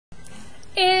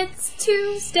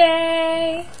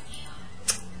Tuesday.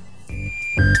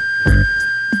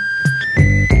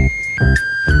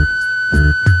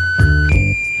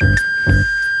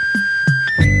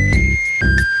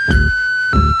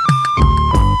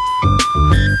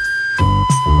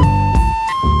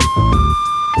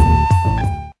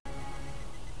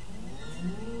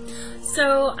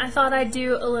 So I thought I'd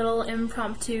do a little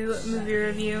impromptu movie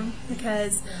review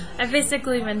because I've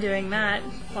basically been doing that,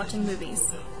 watching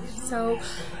movies. So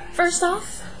first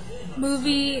off,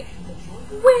 movie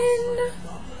win.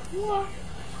 Where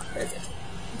is it?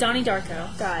 Donnie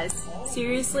Darko. Guys,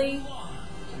 seriously,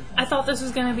 I thought this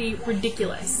was gonna be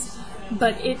ridiculous,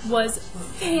 but it was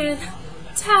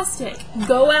fantastic.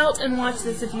 Go out and watch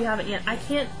this if you haven't yet. I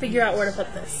can't figure out where to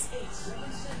put this.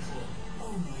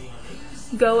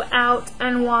 Go out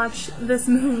and watch this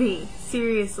movie,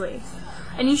 seriously.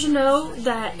 And you should know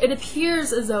that it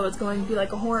appears as though it's going to be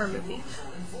like a horror movie,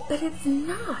 but it's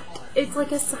not. It's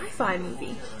like a sci-fi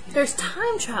movie. There's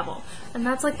time travel, and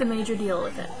that's like the major deal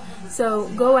with it. So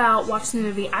go out, watch the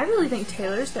movie. I really think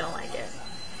Taylor's gonna like it.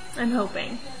 I'm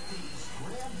hoping.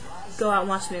 Go out and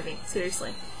watch the movie,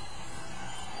 seriously.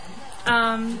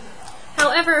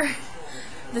 However,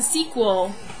 the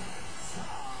sequel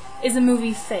is a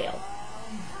movie fail.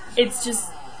 It's just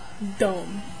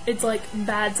dumb. It's like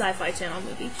bad Sci-Fi Channel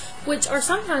movie, which are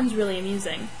sometimes really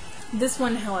amusing. This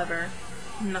one, however,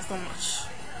 not so much.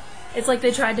 It's like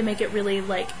they tried to make it really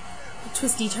like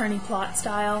twisty-turny plot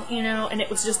style, you know, and it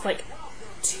was just like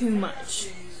too much.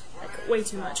 Like way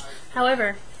too much.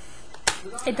 However,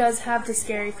 it does have the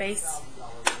scary face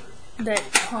that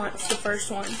haunts the first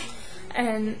one.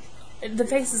 And the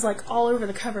face is like all over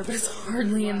the cover, but it's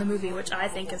hardly in the movie, which I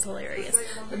think is hilarious.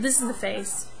 But this is the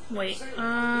face. Wait,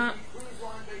 can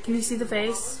you see the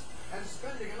face?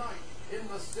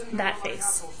 That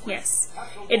face. Yes.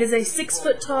 It is a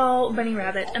 6-foot-tall bunny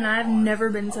rabbit, and I've never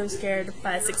been so scared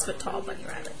by a 6-foot-tall bunny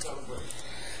rabbit.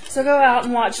 So go out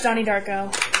and watch Donnie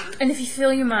Darko. And if you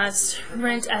feel you must,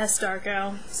 rent S.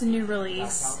 Darko. It's a new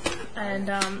release.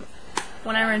 And,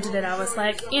 when I rented it, I was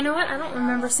like, you know what, I don't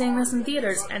remember seeing this in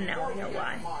theaters, and now I know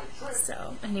why.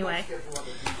 So, anyway.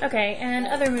 Okay, and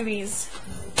other movies.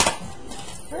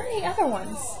 What are the other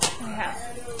ones I have?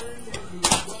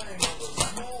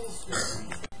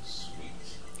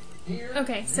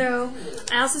 Okay, so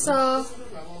I also saw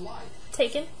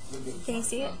Taken. Can you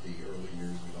see it?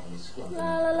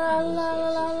 La la la la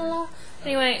la la la.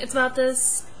 Anyway, it's about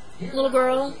this little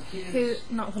girl who,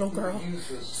 not little girl,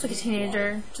 it's like a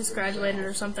teenager, just graduated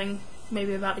or something,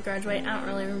 maybe about to graduate, I don't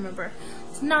really remember.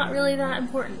 It's not really that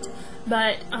important,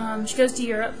 but she goes to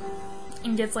Europe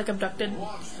and gets like abducted,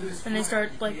 and they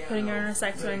start like putting her in a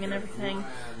sex ring and everything,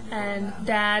 and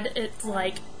Dad, it's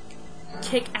like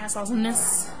kick-ass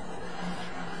awesomeness.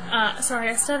 Sorry,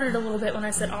 I stuttered a little bit when I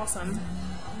said awesome.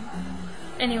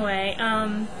 Anyway,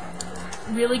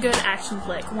 really good action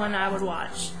flick, one I would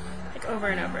watch like over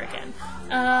and over again.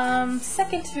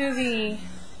 Second movie.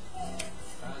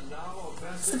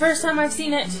 It's the first time I've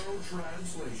seen it.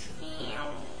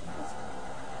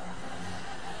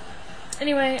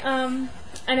 Anyway,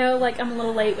 I know, like, I'm a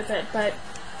little late with it, but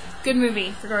good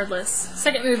movie, regardless.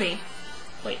 Second movie.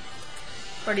 Wait,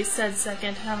 already said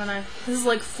second, haven't I? This is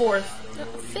like fourth. No,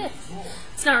 fifth.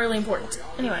 It's not really important.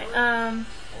 Anyway,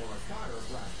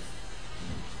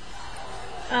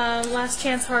 Last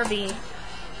Chance Harvey.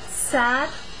 Sad,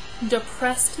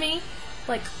 depressed me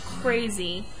like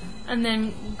crazy, and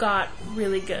then got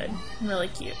really good, really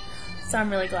cute. So I'm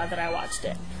really glad that I watched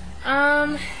it.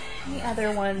 Any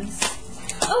other ones?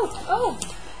 Oh,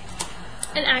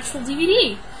 an actual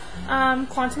DVD.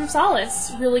 Quantum of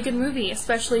Solace, really good movie,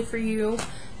 especially for you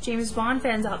James Bond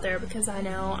fans out there, because I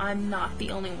know I'm not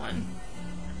the only one.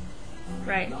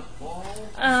 Right.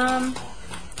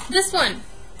 This one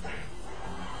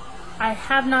I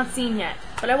have not seen yet,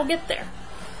 but I will get there.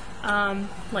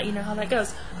 Let you know how that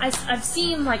goes. I've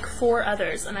seen like 4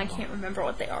 others, and I can't remember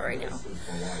what they are right now.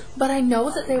 But I know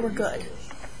that they were good.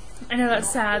 I know that's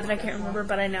sad that I can't remember,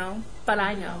 but I know.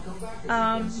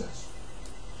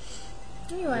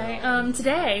 Anyway,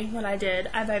 today, what I did,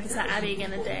 I babysat Abby again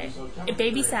today. I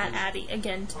babysat Abby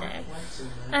again today.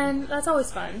 And that's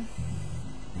always fun.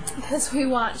 Because we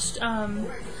watched,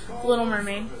 Little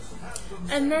Mermaid.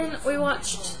 And then we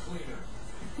watched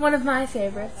one of my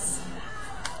favorites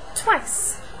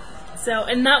twice. So,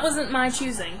 and that wasn't my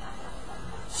choosing.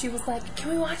 She was like, can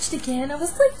we watch it again? I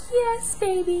was like, yes,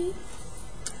 baby.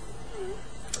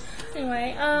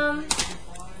 Anyway,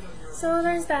 so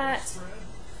there's that.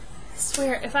 I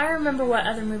swear, if I remember what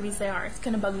other movies they are, it's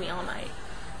gonna bug me all night.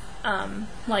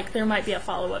 Like, there might be a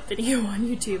follow-up video on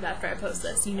YouTube after I post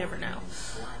this. You never know.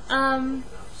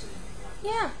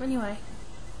 yeah, anyway.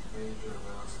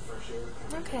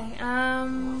 Okay,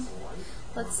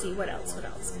 let's see, what else?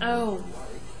 Oh,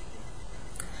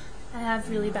 I have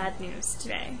really bad news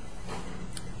today.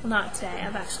 Well, not today,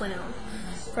 I've actually known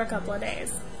for a couple of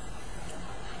days.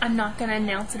 I'm not gonna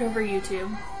announce it over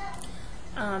YouTube.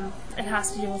 It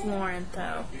has to do with Lauren,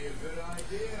 though.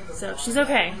 So, she's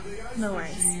okay, no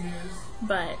worries.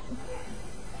 But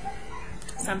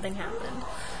something happened.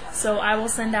 So I will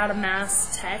send out a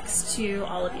mass text to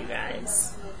all of you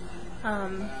guys.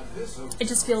 It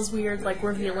just feels weird, like,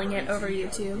 revealing it over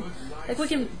YouTube. Like, we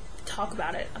can talk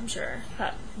about it, I'm sure.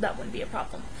 That wouldn't be a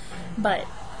problem. But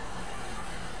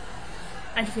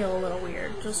I'd feel a little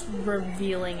weird just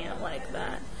revealing it like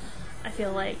that. I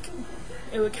feel like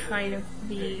it would kind of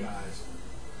be...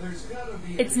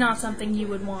 It's not something you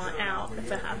would want out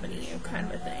if it happened to you, kind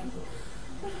of a thing.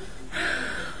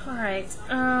 Alright,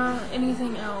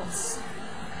 anything else?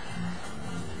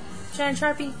 Shine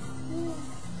Sharpie?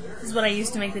 This is what I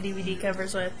used to make the DVD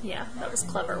covers with. Yeah, that was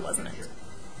clever, wasn't it?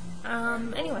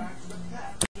 Anyway.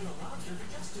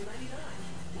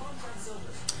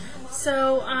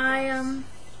 So, I,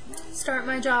 start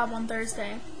my job on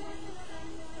Thursday.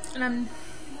 And I'm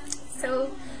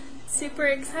so super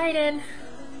excited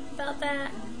about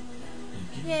that.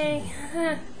 Yay.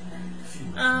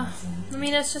 I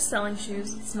mean, it's just selling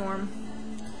shoes. It's norm.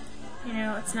 You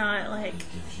know, it's not, like,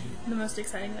 the most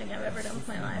exciting thing I've ever done with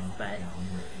my life, but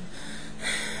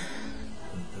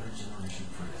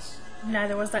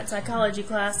neither was that psychology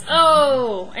class.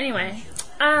 Oh! Anyway,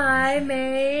 I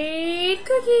made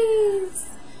cookies!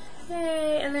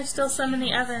 Yay! And there's still some in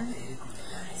the oven.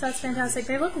 So that's fantastic.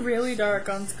 They look really dark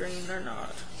on screen. They're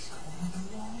not.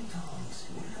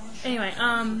 Anyway,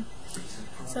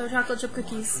 so chocolate chip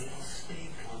cookies.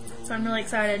 So I'm really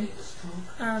excited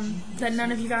that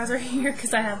none of you guys are here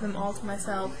because I have them all to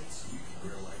myself.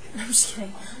 I'm just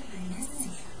kidding.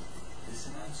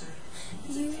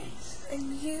 You,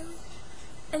 and you,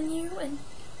 and you, and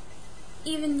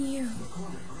even you.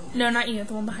 No, not you,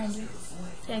 the one behind you.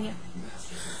 Dang it.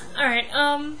 Alright,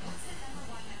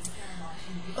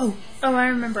 Oh, I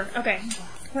remember. Okay.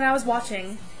 When I was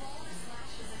watching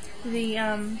the,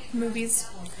 movies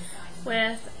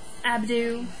with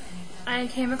Abdu, I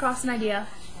came across an idea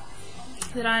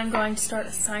that I'm going to start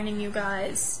assigning you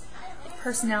guys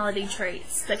personality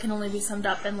traits that can only be summed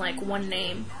up in, like, one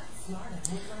name.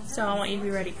 So I want you to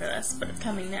be ready for this, but it's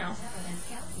coming now.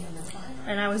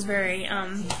 And I was very, a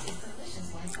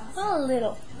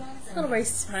little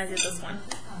racist when I did this one.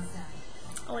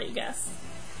 I'll let you guess.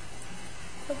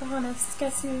 Pocahontas,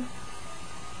 guess who?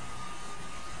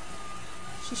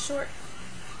 She's short.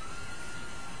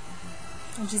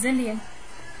 And she's Indian.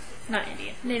 Not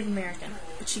Indian, Native American,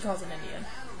 but she calls it Indian.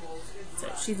 So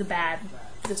she's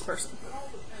this person.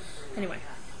 Anyway,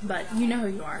 but you know who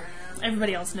you are.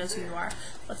 Everybody else knows who you are.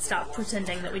 Let's stop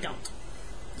pretending that we don't.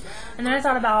 And then I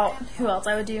thought about who else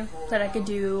I would do. That I could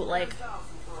do, like,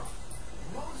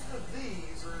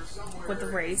 with the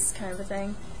race kind of a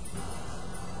thing.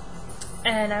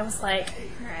 And I was like,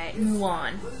 alright,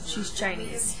 Mulan. She's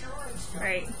Chinese.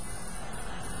 Right?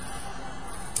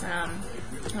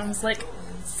 I was like,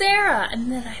 Sarah!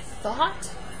 And then I thought,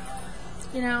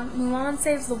 you know, Mulan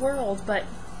saves the world, but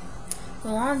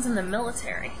Mulan's in the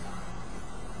military.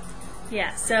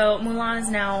 Yeah, so Mulan is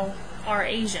now our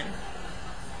Asian.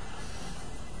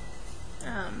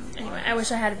 Anyway, I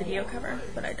wish I had a video cover,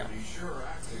 but I don't.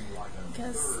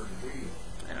 Because,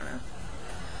 I don't know.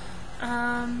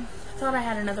 I thought I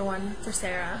had another one for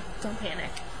Sarah. Don't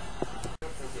panic.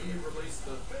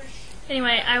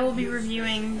 Anyway, I will be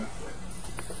reviewing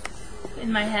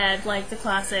in my head, like, the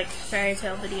classic fairy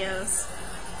tale videos.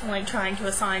 And, like, trying to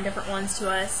assign different ones to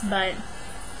us, but,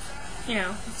 you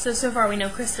know, so far we know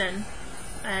Kristen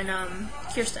and,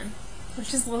 Kirsten,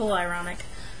 which is a little ironic.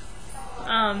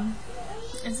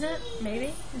 Isn't it?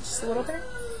 Maybe? Just a little bit?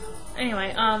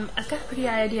 Anyway, I've got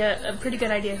a pretty good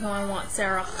idea who I want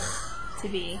Sarah to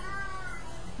be,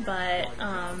 but,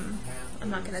 I'm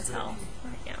not gonna tell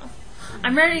right now.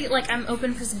 I'm ready, like, I'm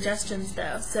open for suggestions,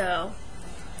 though, so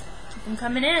keep them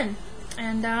coming in,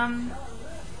 and,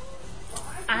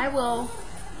 I will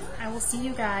see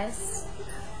you guys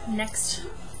next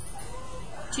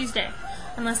Tuesday,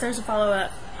 unless there's a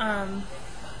follow-up,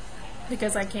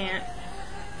 because I can't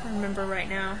remember right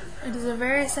now. It is a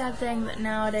very sad thing that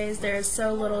nowadays there is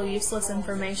so little useless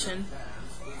information.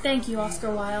 Thank you,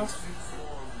 Oscar Wilde.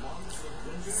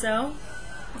 So,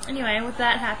 anyway, with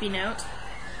that happy note,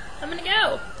 I'm gonna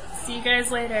go. See you guys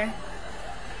later.